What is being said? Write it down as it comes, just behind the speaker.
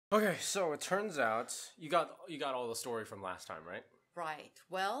Okay, so it turns out you got all the story from last time, right? Right.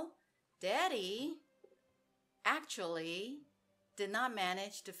 Well, Daddy actually did not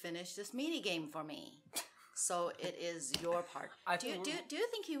manage to finish this mini game for me. So it is your part. Do you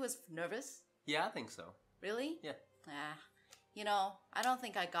think he was nervous? Yeah, I think so. Really? Yeah. I don't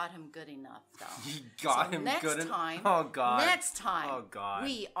think I got him good enough, though. You got him good enough? Oh, God. Next time, oh, God.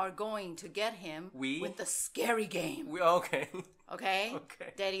 we are going to get him We? with the scary game. Okay. Okay?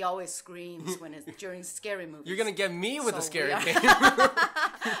 Okay. Daddy always screams when it's during scary movies. You're going to get me with the scary game.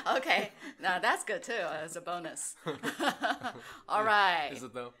 Okay. Now, that's good, too, as a bonus. All right. Is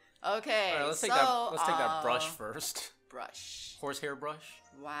it, though? Okay. All right, let's take that brush first. Brush. Horsehair brush?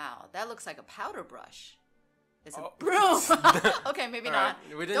 Wow, that looks like a powder brush. It's a broom. Okay, maybe not.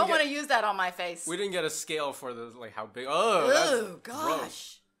 Right. Don't want to use that on my face. We didn't get a scale for how big. Oh, that's gosh.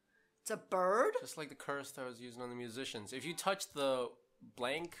 Gross. It's a bird? Just like the curse that was used on the musicians. If you touch the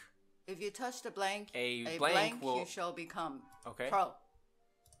blank... If you touch the blank, a blank will... you shall become okay. pro.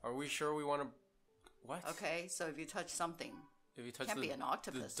 Are we sure we want to... What? Okay, so if you touch something... If you touch can't be an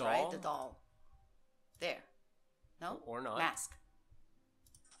octopus, the doll? right? The doll. There. No? Or not. Mask.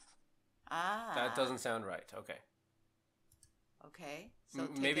 Ah. That doesn't sound right. Okay. Okay. So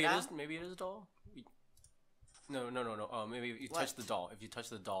maybe it is. Maybe it is a doll. No. Oh, maybe if you touch the doll. If you touch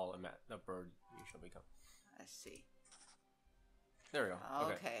the doll, the bird, you shall become. I see. There we go.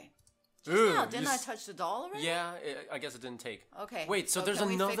 Okay. Didn't I touch the doll already? Yeah, I guess it didn't take. Okay. Wait, so there's can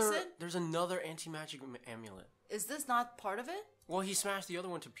we fix another. it? There's another anti-magic amulet. Is this not part of it? Well, he smashed the other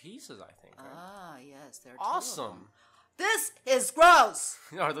one to pieces, I think. Right? Ah, yes, they're awesome. This is gross.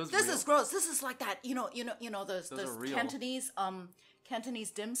 Are those This real? is gross. This is like that. Those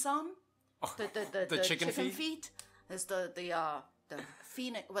Cantonese dim sum. Oh, The chicken feet. There's the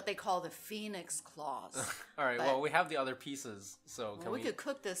phoenix, what they call the phoenix claws. All right. Well, we have the other pieces, so we could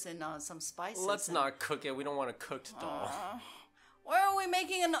cook this in some spices. Let's not cook it. We don't want a cooked doll. Why are we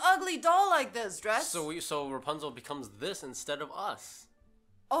making an ugly doll like this, Dress? So Rapunzel becomes this instead of us.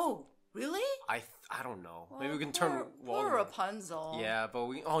 Oh, really? I don't know. Well, maybe we can turn poor Rapunzel. Yeah, but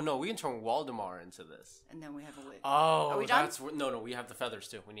we can turn Waldemar into this. And then we have a wig. Oh, are we done? No, we have the feathers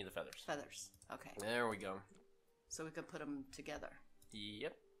too. We need the feathers. Feathers. Okay. There we go. So we could put them together.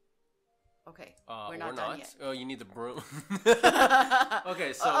 Yep. Okay. We're not done yet. Oh, you need the broom.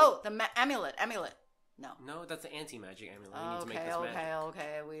 Okay, so the amulet. No. No, that's the anti-magic amulet. We need to make this magic.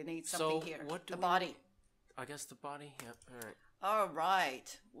 Okay. We need something here. What do the body. I guess the body. Yep. All right. All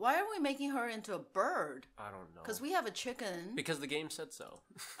right. Why are we making her into a bird? I don't know. Because we have a chicken. Because the game said so.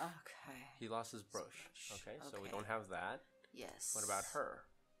 Okay. He lost his brush. Okay, so we don't have that. Yes. What about her?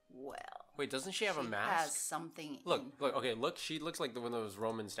 Well. Wait, doesn't she have a mask? She has something. Look. Okay, look. She looks like one of those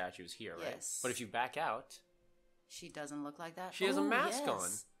Roman statues here, right? Yes. But if you back out, she doesn't look like that. She has a mask on.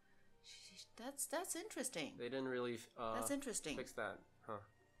 That's interesting. They didn't really. That's interesting. Fix that, huh?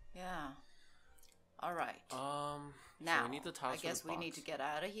 Yeah. All right. Now so we need the toss. I guess we need to get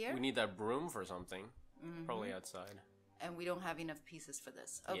out of here. We need that broom for something. Probably outside. And we don't have enough pieces for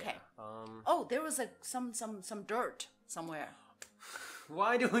this. Okay. Yeah, oh, there was some dirt somewhere.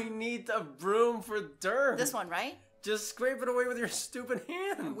 Why do we need a broom for dirt? This one, right? Just scrape it away with your stupid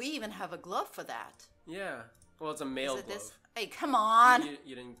hands. We even have a glove for that. Yeah. Well, it's a male glove. This? Hey, come on.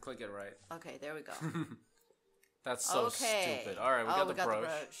 You didn't click it right. Okay, there we go. That's so stupid. All right, we got the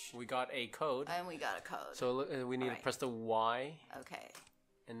brush. We got a code. And we got a code. So we need to press the Y. Okay.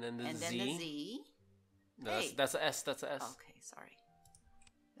 And then the Z. And then the Z. No, that's the S. That's the S. Okay, sorry.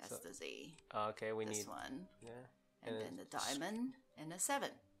 That's the Z. Okay, we need this this one. Yeah. And then the diamond and a 7.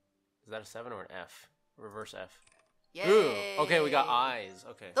 Is that a 7 or an F? Reverse F. Yay! Ooh. Okay, we got eyes.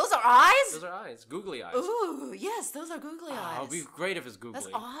 Okay. Those are eyes? Those are eyes. Googly eyes. Ooh, yes, those are googly eyes. It'd be great if it's googly.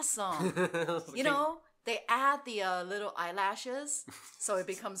 That's awesome. You know, they add the little eyelashes, so it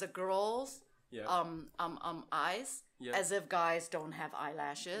becomes a girl's eyes, as if guys don't have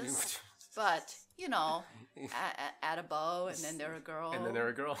eyelashes. But add a bow, and then they're a girl. And then they're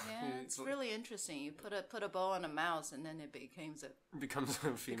a girl. Yeah, it's really interesting. You put a bow on a mouse, and then it becomes a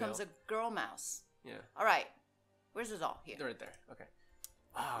female. Becomes a girl mouse. Yeah. All right. Where's the doll? Here. Right there. Okay.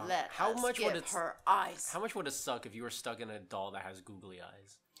 How much would her eyes? How much would it suck if you were stuck in a doll that has googly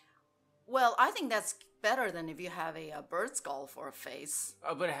eyes? Well, I think that's better than if you have a bird skull for a face.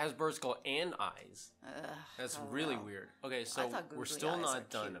 But it has bird skull and eyes. That's really weird. Okay, so we're still not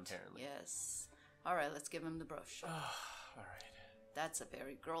done, apparently. Yes. All right, let's give him the brush. All right. That's a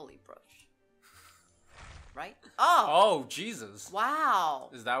very girly brush. Right? Oh, Jesus.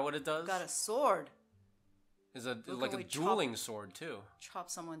 Wow. Is that what it does? Got a sword. Is it like a dueling sword, too? Chop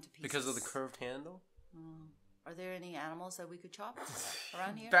someone to pieces. Because of the curved handle? Are there any animals that we could chop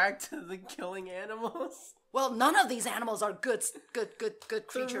around here? Back to the killing animals. Well, none of these animals are good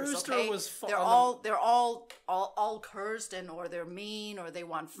creatures. The rooster okay, was fun. they're all cursed or they're mean or they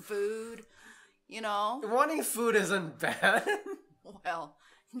want food. You know, wanting food isn't bad. Well,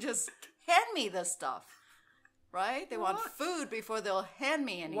 just hand me the stuff. Right? They want food before they'll hand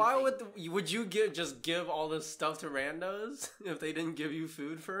me anything. Why would you just give all this stuff to randos if they didn't give you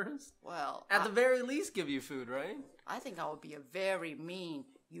food first? Well, at the very least, give you food, right? I think I would be a very mean,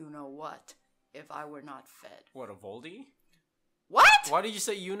 you know what, if I were not fed. What, a Voldy? What? Why did you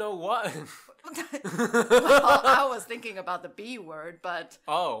say you know what? Well, I was thinking about the B word, but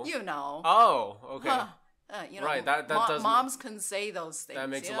you know. Oh, okay. Huh. You know, right, that does. Moms can say those things. That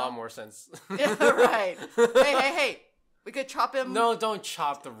makes a lot more sense. Yeah, right. Hey. We could chop him. No, don't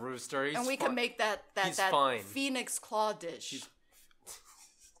chop the rooster. And we can make that phoenix claw dish.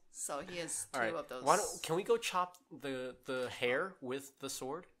 So he has two of those. Can we go chop the hair with the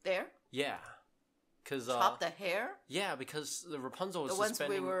sword? There? Yeah. Chop the hair? Yeah, because the Rapunzel was suspending.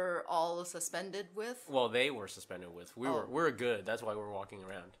 The ones we were all suspended with? Well, they were suspended with. We're good. That's why we're walking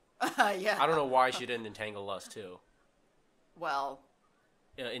around. Yeah. I don't know why she didn't entangle us too. Well.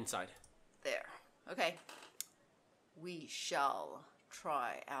 Inside. There. Okay. We shall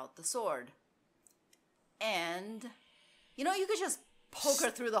try out the sword. And, you know, you could just poke her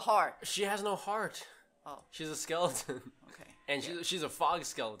through the heart. She has no heart. Oh. She's a skeleton. Okay. And she's a fog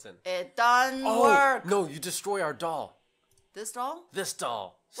skeleton. It doesn't work. No, you destroy our doll. This doll? This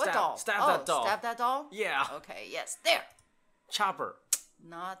doll. What doll? Stab that doll. Stab that doll? Yeah. Okay, yes. There. Chopper.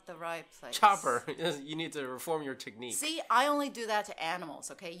 Not the right place. Chopper. You need to reform your technique. See, I only do that to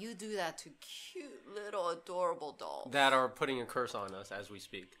animals, okay? You do that to cute little adorable dolls. That are putting a curse on us as we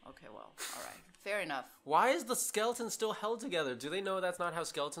speak. Okay, well, all right. Fair enough. Why is the skeleton still held together? Do they know that's not how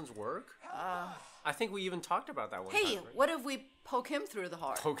skeletons work? I think we even talked about that one time. Hey, right? What if we poke him through the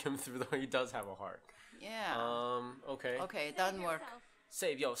heart? Poke him through the heart. He does have a heart. Yeah. Okay. Okay, it doesn't work.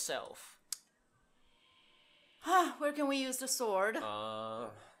 Save yourself. Where can we use the sword?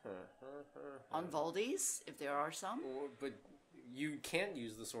 On Voldies, if there are some. But you can't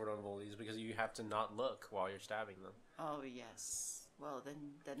use the sword on Voldies because you have to not look while you're stabbing them. Oh, yes. Well,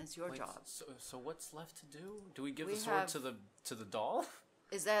 then it's your job. So what's left to do? Do we give the sword to the doll?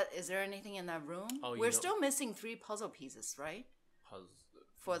 Is there anything in that room? Oh, we're still missing 3 puzzle pieces, right?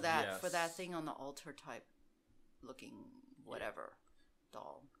 For that yes. For that thing on the altar type looking whatever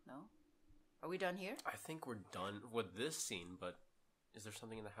doll. No? Are we done here? I think we're done with this scene, but is there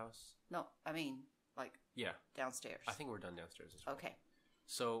something in the house? No, I mean, like, downstairs. I think we're done downstairs as well. Okay.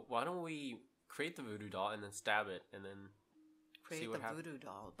 So why don't we create the voodoo doll and then stab it and then see what happens? Voodoo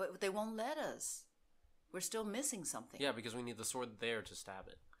doll. But they won't let us. We're still missing something. Yeah, because we need the sword there to stab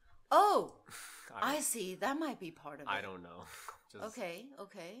it. Oh! I see. That might be part of it. I don't know. Okay.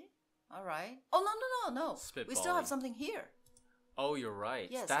 All right. Oh, no. We still have something here. Oh, you're right.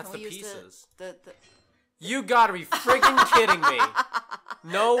 Yes, that's the pieces. The You gotta be freaking kidding me.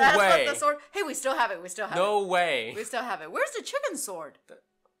 No That's way. What the sword. Hey, we still have it. No way. We still have it. Where's the chicken sword?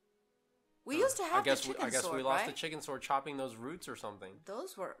 We used to have the chicken sword, I guess we lost the right? chicken sword chopping those roots or something.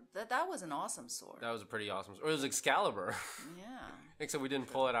 Those were that was an awesome sword. That was a pretty awesome sword. It was Excalibur. Yeah. Except we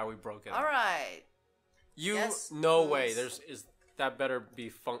didn't pull it out. We broke it. All right. No way. That better be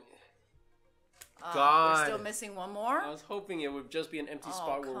fun. God. We're still missing one more? I was hoping it would just be an empty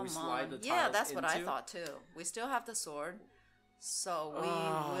spot where we slide the tiles Yeah, that's into. what I thought too. We still have the sword. So we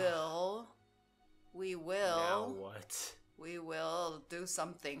will Now what? We will do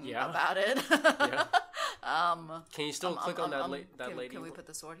something about it. Can you still click on that lady? Can we put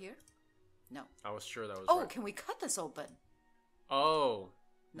the sword here? No. I was sure that was right. Can we cut this open? Oh.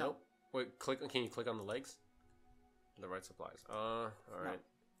 Nope. Wait, can you click on the legs? The right supplies. All right. No.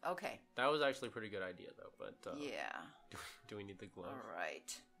 Okay. That was actually a pretty good idea, though. But yeah. Do we need the glove? All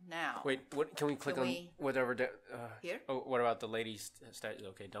right. Now. Wait. What? Can we click on whatever? Here. Oh, what about the lady statue?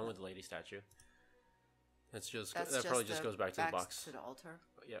 Okay, done with the lady statue. That probably just goes back to the box. To the altar.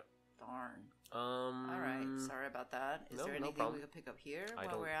 Yeah. Darn. All right. Sorry about that. Is there anything we could pick up here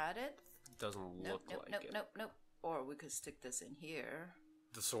while we're at it? Doesn't look like it. Nope. Or we could stick this in here.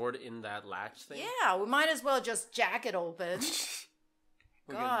 The sword in that latch thing? Yeah, we might as well just jack it open.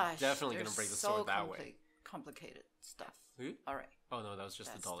 Gosh, definitely gonna break the sword that way. Complicated stuff. Hmm? All right. Oh no, that was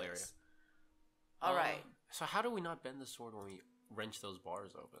just the doll area. All right. So how do we not bend the sword when we wrench those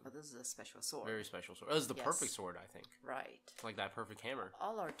bars open? Oh, this is a special sword. Very special sword. This is the perfect sword, I think. Right. It's like that perfect hammer.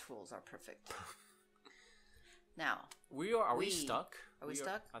 All our tools are perfect. Now. Are we stuck? Are we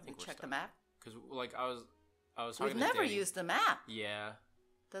stuck? I think we're check stuck. the map. Because like I was. We've never used the map. Yeah.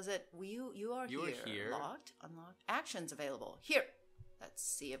 Does it? You are here. Locked, unlocked. Actions available. Here. Let's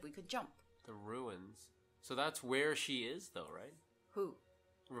see if we could jump. The ruins. So that's where she is, though, right? Who?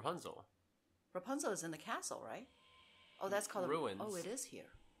 Rapunzel. Rapunzel is in the castle, right? Oh, that's called ruins. Oh, it is here.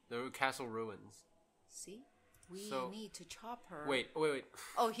 The castle ruins. See, we need to chop her. Wait.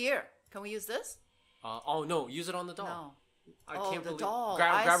 Oh, here. Can we use this? Oh no, use it on the doll. No. I can't believe. Doll.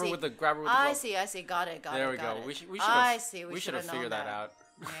 Grab her with the glove. I see. Got it. There we go. We should have figured that out.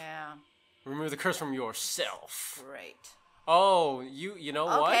 Yeah. Remove the curse from yourself. Great. Oh, you know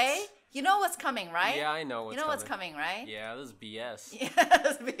what? Okay. You know what's coming, right? Yeah, I know what's coming, right? Yeah, this is BS. Yeah,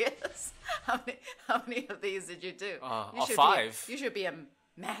 this is BS. How many of these did you do? 5. You should be a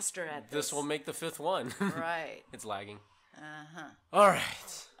master at this. This will make the 5th one. Right. It's lagging. Uh-huh. All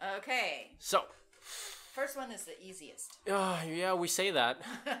right. Okay. So. First one is the easiest. Yeah, we say that.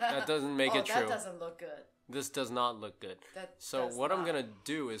 That doesn't make it true. That doesn't look good. This does not look good. So what I'm gonna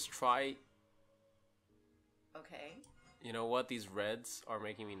do is try. Okay. You know what? These reds are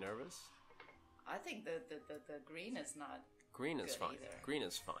making me nervous. I think the green is not. Green is fine. Either. Green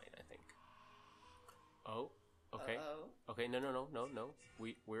is fine, I think. Oh. Okay. Uh-oh. Okay. No.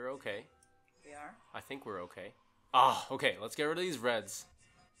 We're okay. We are. I think we're okay. Okay. Let's get rid of these reds.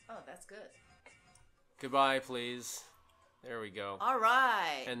 Oh, that's good. Goodbye, please. There we go. All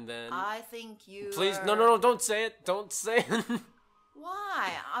right. And then I think you. Please, no! Don't say it. Don't say it.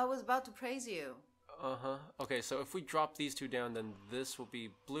 Why? I was about to praise you. Okay, so if we drop these two down, then this will be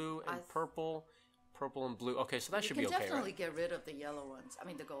blue and purple, purple and blue. Okay, so that should be okay, right? You can definitely get rid of the yellow ones. I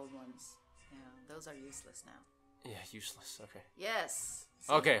mean, the gold ones. Yeah, those are useless now. Yeah, useless. Okay. Yes.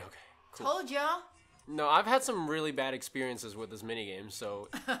 See? Okay. Cool. Told ya. No, I've had some really bad experiences with this minigame, so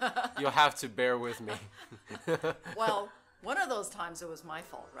you'll have to bear with me. Well, one of those times it was my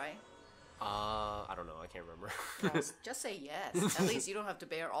fault, right? I don't know. I can't remember. Well, just say yes. At least you don't have to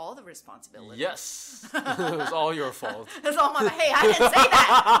bear all the responsibility. Yes. It was all your fault. It's all my. Hey, I didn't say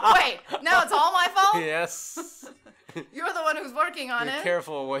that. Wait, now it's all my fault? Yes. You're the one who's working on it. Be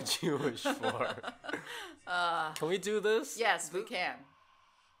careful what you wish for. Can we do this? Yes, we can.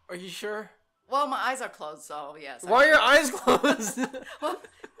 Are you sure? Well, my eyes are closed, so yes. Why are your eyes closed? Well,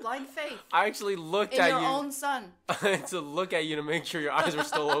 blind faith. I actually looked at you. In your own son. I had to look at you to make sure your eyes were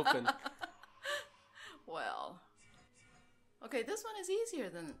still open. Well. Okay, this one is easier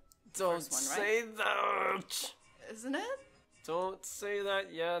than the Don't first one, say right? that. Isn't it? Don't say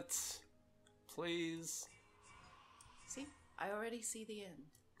that yet. Please. See? I already see the end.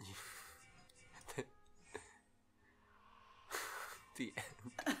 The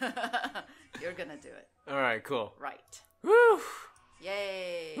end. You're gonna do it. Alright, cool. Right. Woo!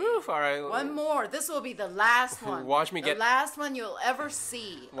 Yay! Woo! Alright. One more. This will be the last one. Watch me the last one you'll ever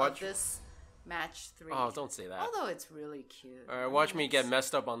see of this match 3. Oh, don't say that. Although it's really cute. Alright, watch me get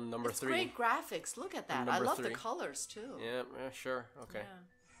messed up on number 3. Great graphics. Look at that. I love the colors too. Yeah, sure. Okay. Yeah.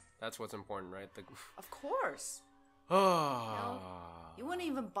 That's what's important, right? Of course. Oh. You wouldn't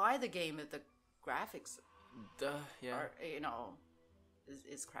even buy the game if the graphics yeah. are,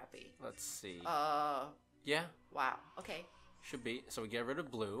 is crappy. Let's see. Yeah. Wow. Okay. Should be. So we get rid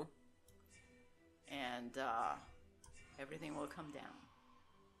of blue. And everything will come down.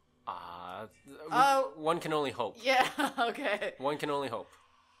 One can only hope. Yeah. Okay. One can only hope.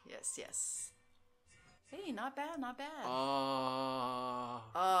 Yes. Hey, not bad. Easy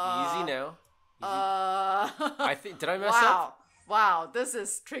now. I think. Did I mess up? Wow. This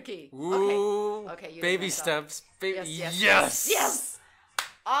is tricky. Ooh. Okay. You baby steps. Yes.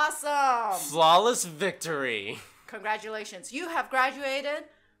 Awesome. Flawless victory. Congratulations. You have graduated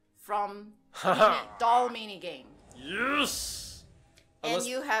from doll mini game. Yes. And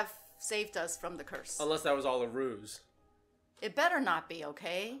you have saved us from the curse. Unless that was all a ruse. It better not be,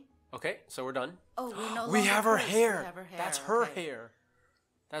 okay? Okay, so we're done. Oh, we have her hair. That's her hair.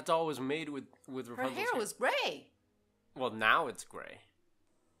 That doll was made with Rapunzel's hair. Her hair was gray. Well, now it's gray.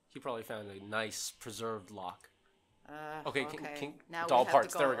 He probably found a nice preserved lock. Okay. Now doll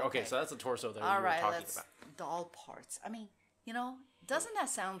parts. There we go. Okay, so that's the torso that we were talking about. Doll parts. I mean, doesn't that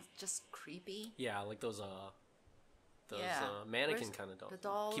sound just creepy? Yeah, like those mannequin kind of dolls. The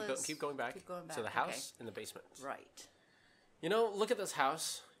doll keep going back. So the house in the basement. Right. Look at this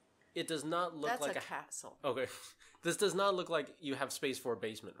house. It does not look like a castle. Okay. This does not look like you have space for a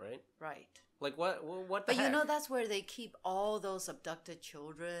basement, right? Right. Like what the heck? But that's where they keep all those abducted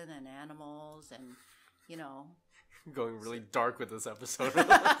children and animals and, Going really dark with this episode.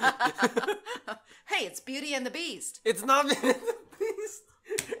 Hey, it's Beauty and the Beast. It's not Beauty and the Beast.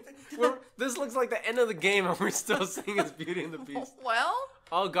 This looks like the end of the game and we're still saying it's Beauty and the Beast. Well.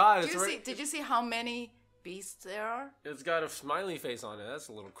 Oh God. Did you see how many beasts there are? It's got a smiley face on it. That's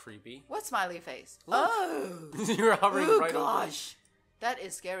a little creepy. What smiley face? Look. Oh! You're hovering right over. Oh gosh, that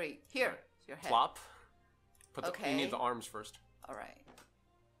is scary. Here, your head. Plop. You need the arms first. All right.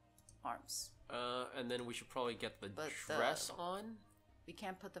 Arms. And then we should probably get the dress on. We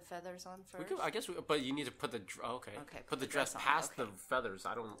can't put the feathers on first. I guess but you need to put the okay. Put the dress past the feathers.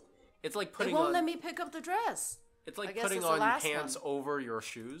 I don't. It's like putting. It won't let me pick up the dress. It's like putting on pants over your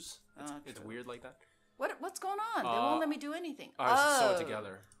shoes. It's weird like that. What's going on? They won't let me do anything. Sew it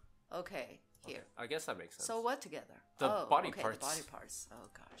together. Okay, here. Okay. I guess that makes sense. So what together? The body parts. The body parts. Oh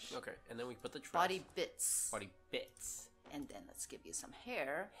gosh. Okay, and then we put the dress. Body bits. Body bits. And then let's give you some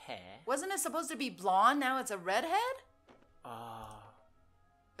hair. Hair. Wasn't it supposed to be blonde? Now it's a redhead?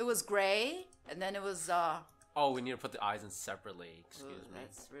 It was gray, and then it was Oh, we need to put the eyes in separately. Excuse me.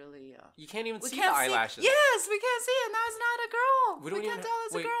 That's really You can't even see the eyelashes. Yes, we can't see it. Now it's not a girl. We can't tell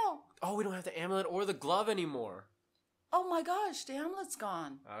it's a girl. Oh, we don't have the amulet or the glove anymore. Oh my gosh, the amulet's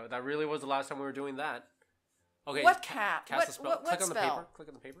gone. That really was the last time we were doing that. Okay. What cat? Cast a spell. What Click on the spell? paper. Click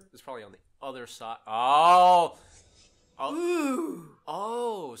on the paper. It's probably on the other side. Oh. Ooh.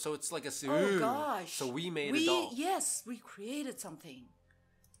 Oh, so it's like a. Oh gosh. So we made a doll. Yes, we created something.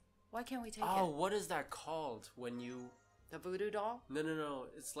 Why can't we take it? Oh, what is that called when you? The voodoo doll? No.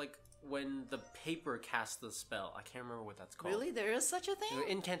 It's like when the paper casts the spell. I can't remember what that's called. Really? There is such a thing? The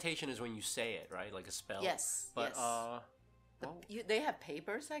incantation is when you say it, right? Like a spell. Yes. But they have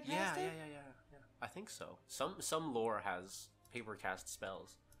papers that cast it? Yeah. I think so. Some lore has paper cast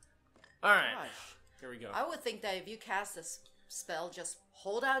spells. All right. Gosh. Here we go. I would think that if you cast a spell, just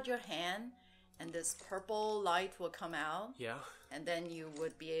hold out your hand, and this purple light will come out. Yeah. And then you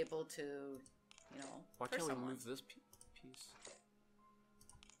would be able to, Why can't we move this piece?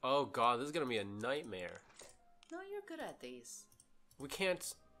 Oh god, this is gonna be a nightmare. No, you're good at these. We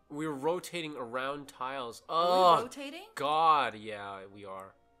can't. We're rotating around tiles. Are we rotating? God, yeah, we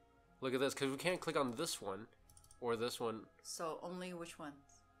are. Look at this, because we can't click on this one or this one. So only which ones?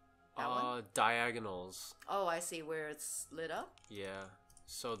 That one? Diagonals. Oh, I see where it's lit up. Yeah.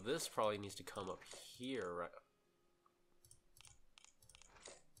 So this probably needs to come up here, right?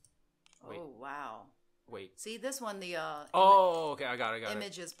 Wait. Oh wow. Wait. See this one, the okay, I got it.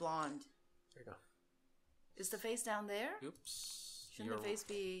 Image is blonde. There you go. Is the face down there? Oops. Shouldn't the face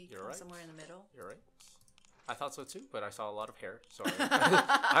be right. somewhere in the middle? You're right. I thought so too, but I saw a lot of hair, so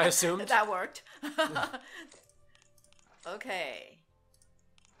I assumed. That worked. Okay.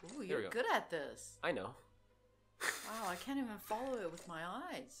 Ooh, you're good at this. I know. Wow, I can't even follow it with my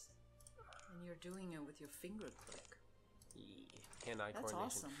eyes. And you're doing it with your finger click. Hand-eye coordination.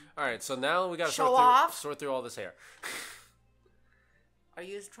 That's awesome. All right, so now we got to sort through all this hair. Are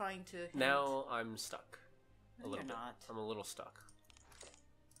you trying to hint? Now I'm stuck. No, you're not. I'm a little stuck.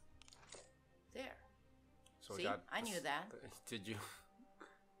 There. So see, I knew that. Did you?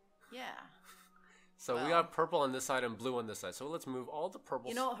 Yeah. So we got purple on this side and blue on this side. So let's move all the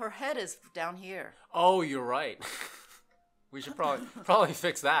purples. Her head is down here. Oh, you're right. We should probably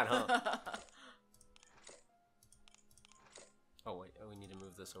fix that, huh? Oh wait, we need to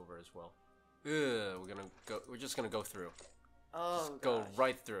move this over as well. We're just gonna go through. Oh, just go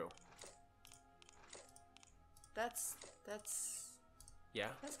right through. That's. Yeah.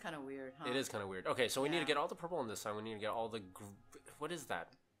 That's kind of weird, huh? It is kind of weird. Okay, so we need to get all the purple on this side. We need to get all the. What is that?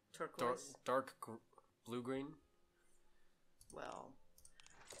 Turquoise. Dark blue green. Well,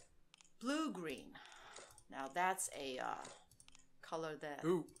 blue green. Now that's a color that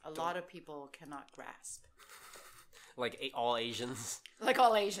a lot of people cannot grasp. Like all Asians? Like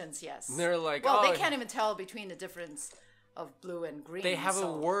all Asians, yes. They're like, well, they can't even tell between the difference of blue and green. They have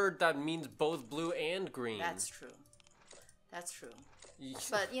a word that means both blue and green. That's true. That's true.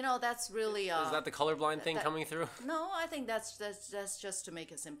 But that's really. Is that the colorblind thing coming through? No, I think that's just to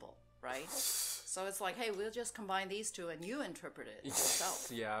make it simple, right? So it's like, hey, we'll just combine these two, and you interpret it yourself.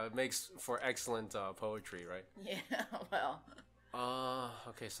 Yeah, it makes for excellent poetry, right? Yeah, well.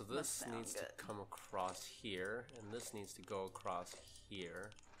 Okay, so this needs to come across here, and this needs to go across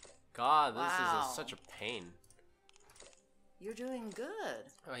here. God, this is such a pain. You're doing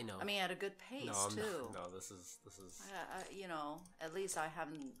good. I know. I mean, at a good pace too. No, this is. At least I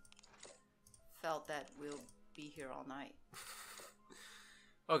haven't felt that we'll be here all night.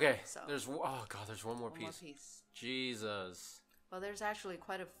 Okay. So, there's one more piece. One more piece. Jesus. Well, there's actually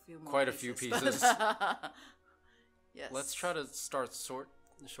quite a few more. Quite a few pieces. Yes. Let's try to start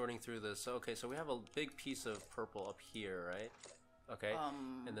sorting through this. Okay, so we have a big piece of purple up here, right? Okay.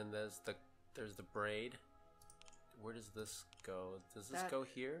 And then there's the braid. Where does this go? Does this go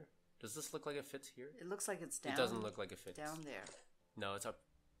here? Does this look like it fits here? It looks like it's down. It doesn't look like it fits. Down there. No, it's up.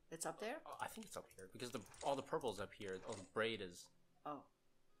 It's up there? Oh, I think it's up here because all the purple's up here. Oh, the braid is. Oh,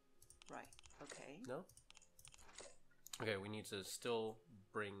 right. Okay. No. Okay, we need to still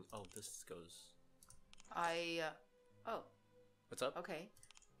bring. Oh, this goes. Oh. What's up? Okay.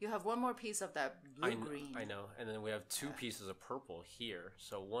 You have one more piece of that blue-green. I know, and then we have 2 pieces of purple here.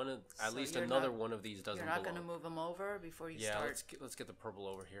 So at least another one of these doesn't belong. You're not going to move them over before you start. Yeah, let's get the purple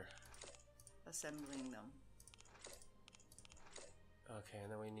over here. Assembling them. Okay,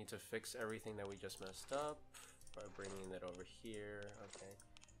 and then we need to fix everything that we just messed up by bringing that over here.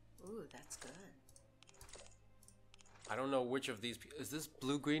 Okay. Ooh, that's good. I don't know which of these. Is this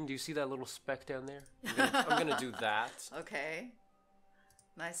blue-green? Do you see that little speck down there? I'm gonna do that. Okay.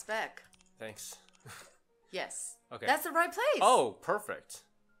 Nice speck. Thanks. Yes. Okay. That's the right place. Oh, perfect.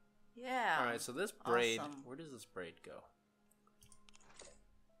 Yeah. All right, so this braid. Awesome. Where does this braid go?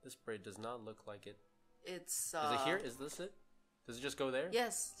 This braid does not look like it. It's. Is it here? Is this it? Does it just go there?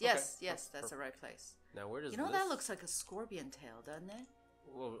 Yes. Okay. Yes. That's the right place. Now where does you know that looks like a scorpion tail, doesn't it?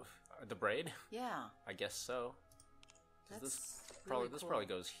 Well, the braid? Yeah. I guess so. This probably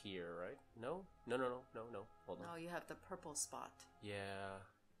goes here, right? No. Hold on. No, you have the purple spot. Yeah.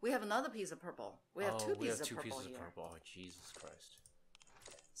 We have another piece of purple. We have 2 pieces of purple pieces here. of purple. Oh, Jesus Christ.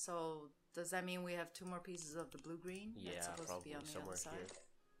 So does that mean we have 2 more pieces of the blue-green? Yeah, that's supposed probably to be on the somewhere other side? here.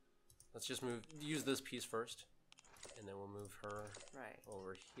 Let's just use this piece first, and then we'll move her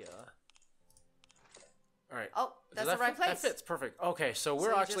over here. All right. Oh, that's the right place. That fits perfect. Okay, so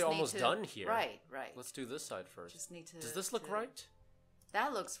we're actually almost done here. Right. Let's do this side first. Just need to. Does this look right?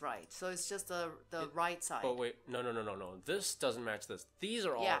 That looks right. So it's just the right side. Oh wait, no. This doesn't match this. These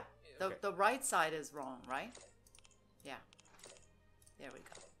are all. Yeah. Okay. The right side is wrong, right? Yeah. There we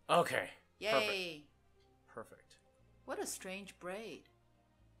go. Okay. Yay. Perfect. What a strange braid.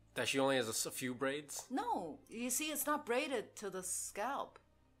 That she only has a few braids? No. You see, it's not braided to the scalp.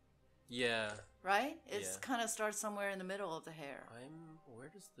 Yeah. Right? It's kind of starts somewhere in the middle of the hair. Where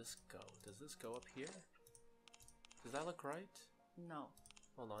does this go? Does this go up here? Does that look right? No.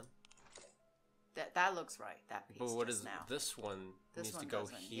 Hold on. That looks right. That piece. But what is now. This one this needs one to go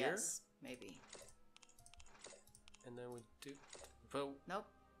doesn't. here? Yes, maybe. And then we do. But nope.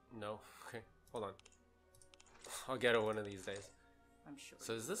 No. Okay. Hold on. I'll get it one of these days. I'm sure.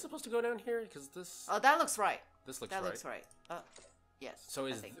 So is this supposed to go down here? Because this. Oh, that looks right. This looks right. That looks right. Yes. So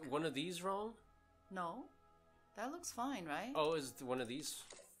is one of these wrong? No. That looks fine, right? Oh, is one of these?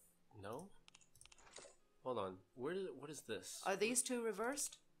 No. Hold on. What is this? Are these 2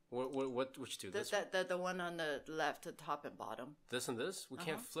 reversed? Which 2? The one on the left, the top and bottom. This and this? We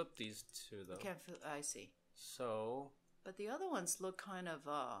can't flip these 2 though. You can't flip. I see. So. But the other ones look kind of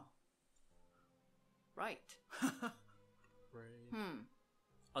right. Right.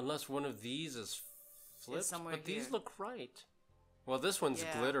 Unless one of these is flipped, but here. these look right. Well, this one's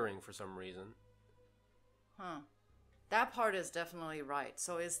glittering for some reason. Huh. That part is definitely right.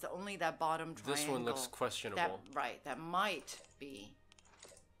 So it's only that bottom triangle. This one looks questionable. That might be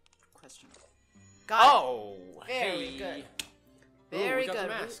questionable. Got it. Very good. Very good. The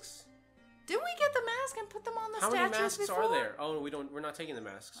masks. Didn't we get the mask and put them on the statues before? How many masks are there? Oh, we're not taking the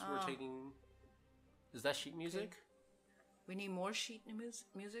masks. Oh. We're taking. Is that sheet music? Okay. We need more sheet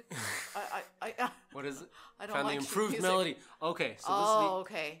music. What is it? I don't Found like the improved sheet melody. Okay, so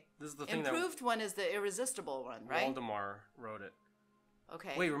okay. This is the thing. Improved one is the irresistible one, right? Waldemar wrote it.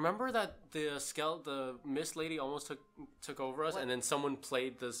 Okay. Wait, remember that the mist lady almost took over us, and then someone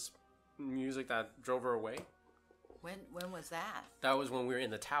played this music that drove her away? When was that? That was when we were in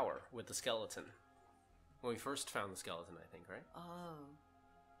the tower with the skeleton. When we first found the skeleton, I think, right? Oh.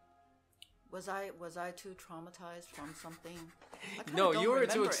 Was I too traumatized from something? No, you were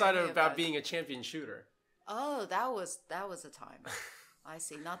too excited about being a champion shooter. Oh, that was a time. I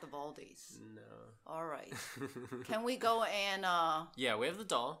see, not the Valdies. No. All right. Can we go and yeah, we have the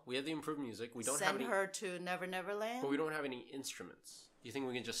doll. We have the improved music. We don't send her to Never Never Land. But we don't have any instruments. You think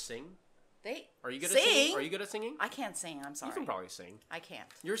we can just sing? Are you good at singing? Are you good at singing? I can't sing. I'm sorry. You can probably sing. I can't.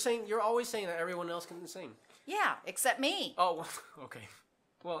 You're always saying that everyone else can sing. Yeah, except me. Oh, okay.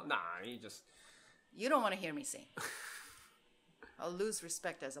 Well, nah, You don't want to hear me sing. I'll lose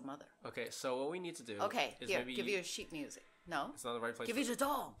respect as a mother. Okay, so what we need to do is maybe give you a sheet music. No? It's not the right place. Give you the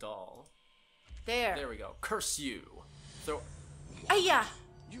doll. Doll. There. There we go. Curse you. So. Yeah.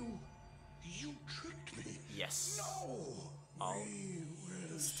 You tricked me. Yes. No. We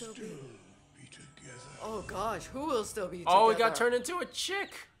will still be together. Oh gosh, who will still be together? Oh, we got turned into a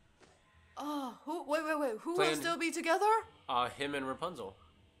chick. Oh, wait. Who will still be together? Him and Rapunzel.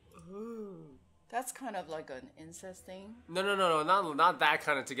 Ooh. That's kind of like an incest thing. No, not that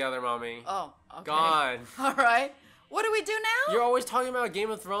kind of together, mommy. Oh, okay. Gone. All right. What do we do now? You're always talking about Game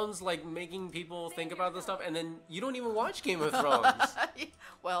of Thrones, like making people think about this stuff, and then you don't even watch Game of Thrones.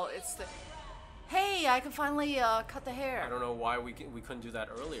 Well, it's the... Hey, I can finally cut the hair. I don't know why we couldn't do that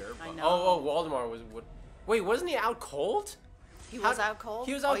earlier. But... I know. Oh, Waldemar was... Wait, wasn't he out cold? He was out cold?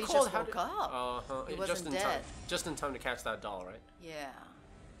 He was out cold. He just woke up. He wasn't dead. Just in time to catch that doll, right? Yeah.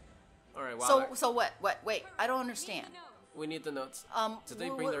 All right, wow. So what? Wait, I don't understand. We need the notes. Did they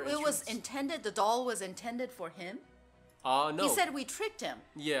bring their instruments? It was intended, the doll was intended for him? No. He said we tricked him.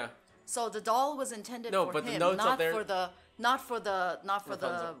 Yeah. So the doll was intended for but him, the notes not up there... not for the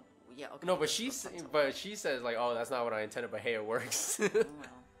yeah, okay. No, but she says like, "Oh, that's not what I intended," but hey, it works. Oh, well.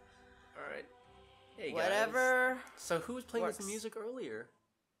 All right. Hey, whatever. Guys. So who was playing this music earlier?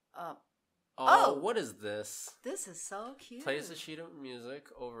 Oh, what is this? This is so cute. Plays a sheet of music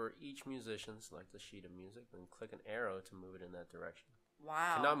over each musician. Select the sheet of music, then click an arrow to move it in that direction.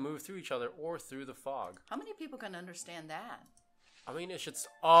 Wow. Cannot move through each other or through the fog. How many people can understand that? I mean, it should...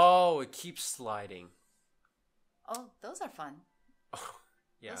 Oh, it keeps sliding. Oh, those are fun.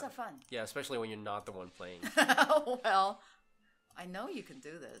 Yeah. Those are fun. Yeah, especially when you're not the one playing. Well, I know you can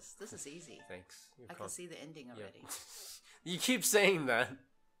do this. This is easy. Thanks. I can see the ending already. Yeah. You keep saying that.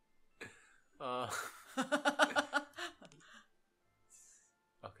 Okay,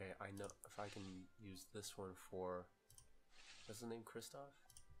 I know if I can use this one for... What's his name? Christoph?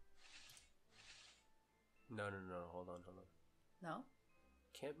 No, hold on. No?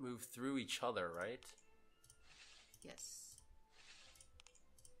 Can't move through each other, right? Yes.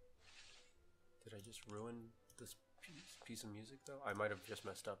 Did I just ruin this piece of music, though? I might have just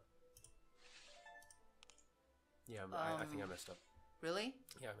messed up. Yeah, I think I messed up. Really?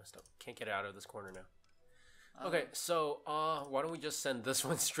 Yeah, I messed up. Can't get out of this corner now. Okay, so why don't we just send this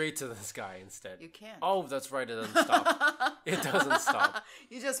one straight to this guy instead? You can't. Oh, that's right. It doesn't stop. It doesn't stop.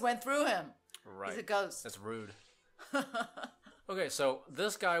 You just went through him. Right. He's a ghost. That's rude. Okay, so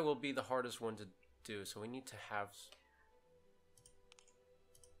this guy will be the hardest one to do. So we need to have...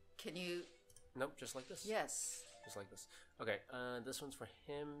 Can you... Nope, just like this. Yes. Just like this. Okay, this one's for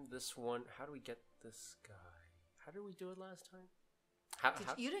him. This one... How do we get this guy? How did we do it last time?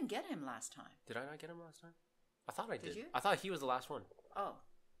 You didn't get him last time. Did I not get him last time? I thought I did. Did you? I thought he was the last one. Oh.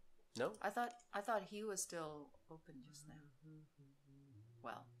 No? I thought he was still open just now.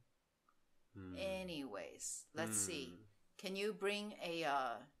 Well. Anyways, let's see. Can you bring a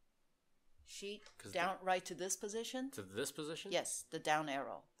sheet down right to this position? To this position? Yes, the down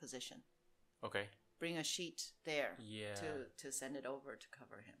arrow position. Okay. Bring a sheet there. Yeah. To send it over to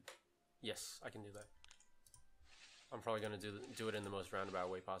cover him. Yes, I can do that. I'm probably gonna do it in the most roundabout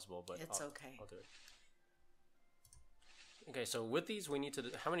way possible, but it's okay. I'll do it. Okay, so with these, we need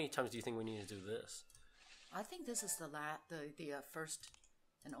to. How many times do you think we need to do this? I think this is the first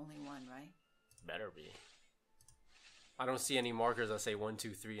and only one, right? Better be. I don't see any markers that say 1,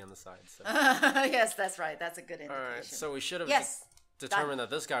 2, 3 on the side. So. Yes, that's right. That's a good indication. All right, so we should have determined that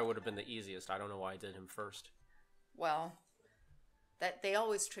this guy would have been the easiest. I don't know why I did him first. Well, that they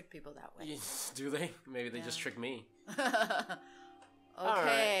always trick people that way. Do they? Maybe they just trick me. Okay.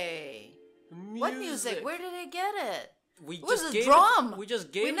 Right. What music? Where did they get it? We just gave drum. We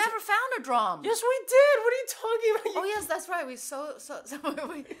just gave. We never found a drum. Yes, we did. What are you talking about? Oh yes, that's right. We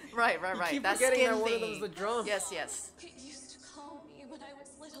right. You keep that's forgetting skin that one of thing. them's the drum. Yes. It used to call me when I was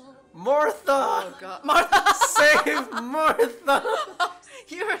little. Martha. Oh God, Martha! Save Martha.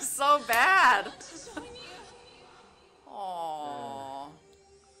 You are so bad. Aww,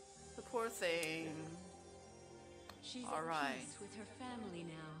 the poor thing. She's all right. peace with her family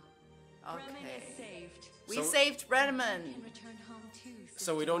now. Okay. Bremen is saved. We saved Bremen. Can return home too.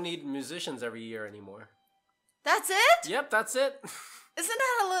 So we don't need musicians every year anymore. That's it? Yep, that's it. Isn't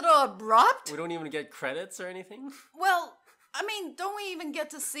that a little abrupt? We don't even get credits or anything. Well, I mean, don't we even get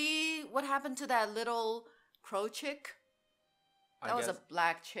to see what happened to that little crow chick? That was a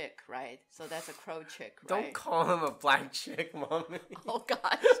black chick, right? So that's a crow chick, right? Don't call him a black chick, mommy. Oh,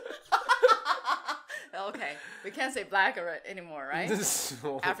 gosh. Okay, we can't say black anymore, right?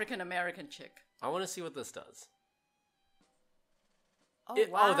 African American chick. I want to see what this does. Oh,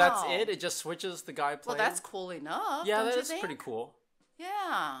 wow. Oh, that's it? It just switches the guy playing? Well, that's cool enough. Yeah, don't that's you pretty cool.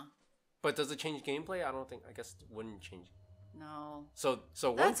 Yeah. But does it change gameplay? I don't think. I guess it wouldn't change. No. So that's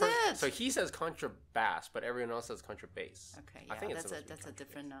one person. it. So he says contrabass, but everyone else says contrabass. Okay, yeah, I think that's a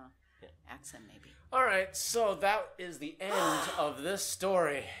different accent, maybe. All right, so that is the end of this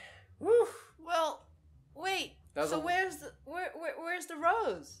story. Woo. Well, wait. So where's the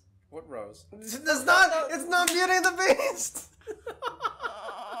rose? What rose? It's not Beauty and the Beast.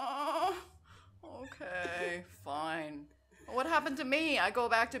 Okay, fine. What happened to me? I go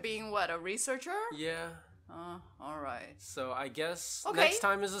back to being what, a researcher? Yeah. All right. So I guess next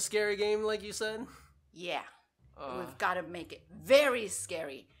time is a scary game, like you said? Yeah. We've got to make it very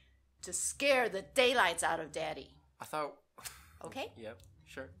scary to scare the daylights out of Daddy. I thought... Okay? Yep,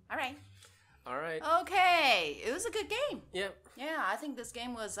 sure. All right. All right. Okay. It was a good game. Yep. Yeah, I think this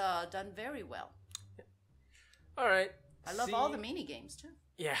game was done very well. All right. I love all the mini games, too.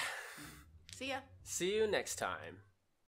 Yeah. See ya. See you next time.